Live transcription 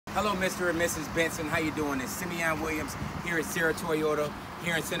Hello, Mr. and Mrs. Benson. How you doing? It's Simeon Williams here at Serra Toyota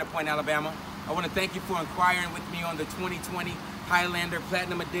here in Center Point, Alabama. I want to thank you for inquiring with me on the 2020 Highlander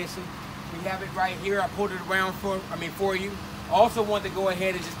Platinum Edition. We have it right here. I pulled it around for you. Also want to go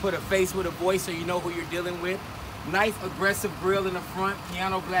ahead and just put a face with a voice so you know who you're dealing with. Nice aggressive grille in the front,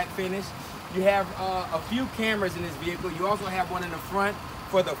 piano black finish. You have a few cameras in this vehicle. You also have one in the front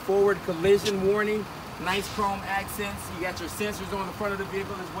for the forward collision warning. Nice chrome accents. You got your sensors on the front of the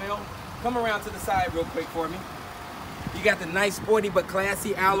vehicle as well. Come around to the side real quick for me. You got the nice sporty but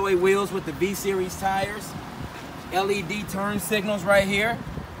classy alloy wheels with the V-Series tires. LED turn signals right here.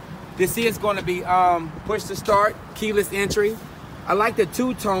 This is going to be push to start, keyless entry. I like the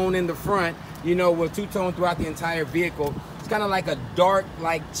two-tone in the front, you know, with two-tone throughout the entire vehicle. It's kind of like a dark,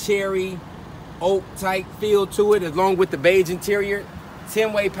 like cherry oak type feel to it, along with the beige interior.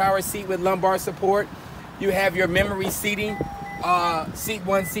 10-way power seat with lumbar support. You have your memory seating, seat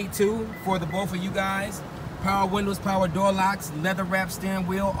 1, seat 2 for the both of you guys. Power windows, power door locks, leather wrapped steering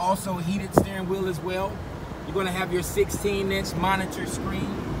wheel, also heated steering wheel as well. You're going to have your 16-inch monitor screen.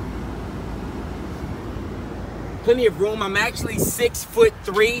 Plenty of room. I'm actually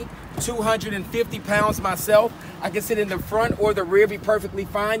 6'3", 250 pounds myself. I can sit in the front or the rear, be perfectly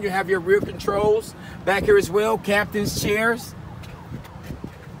fine. You have your rear controls back here as well, captain's chairs.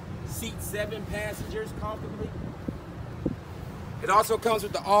 Seat 7 passengers comfortably. It also comes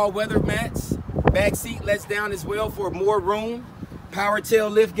with the all-weather mats. Back seat lets down as well for more room. Power tail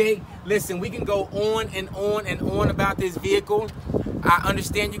lift gate. Listen, we can go on and on and on about this vehicle. I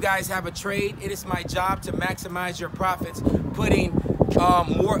understand you guys have a trade. It is my job to maximize your profits, putting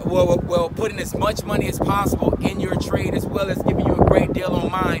putting as much money as possible in your trade, as well as giving you a great deal on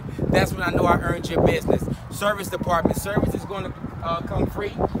mine. That's when I know I earned your business. Service department. Service is going to come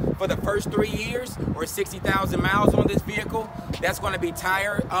free for the first 3 years or 60,000 miles on this vehicle. That's going to be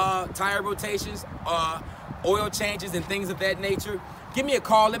tire rotations, oil changes, and things of that nature. Give me a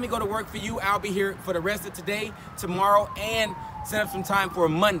call. Let me go to work for you. I'll be here for the rest of today, tomorrow, and set up some time for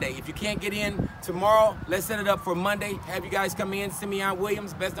Monday. If you can't get in tomorrow, let's set it up for Monday. Have you guys come in. Simeon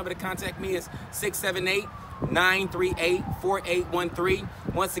Williams. Best number to contact me is 678-938-4813.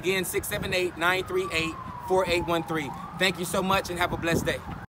 Once again, 678-938-4813. Thank you so much and have a blessed day.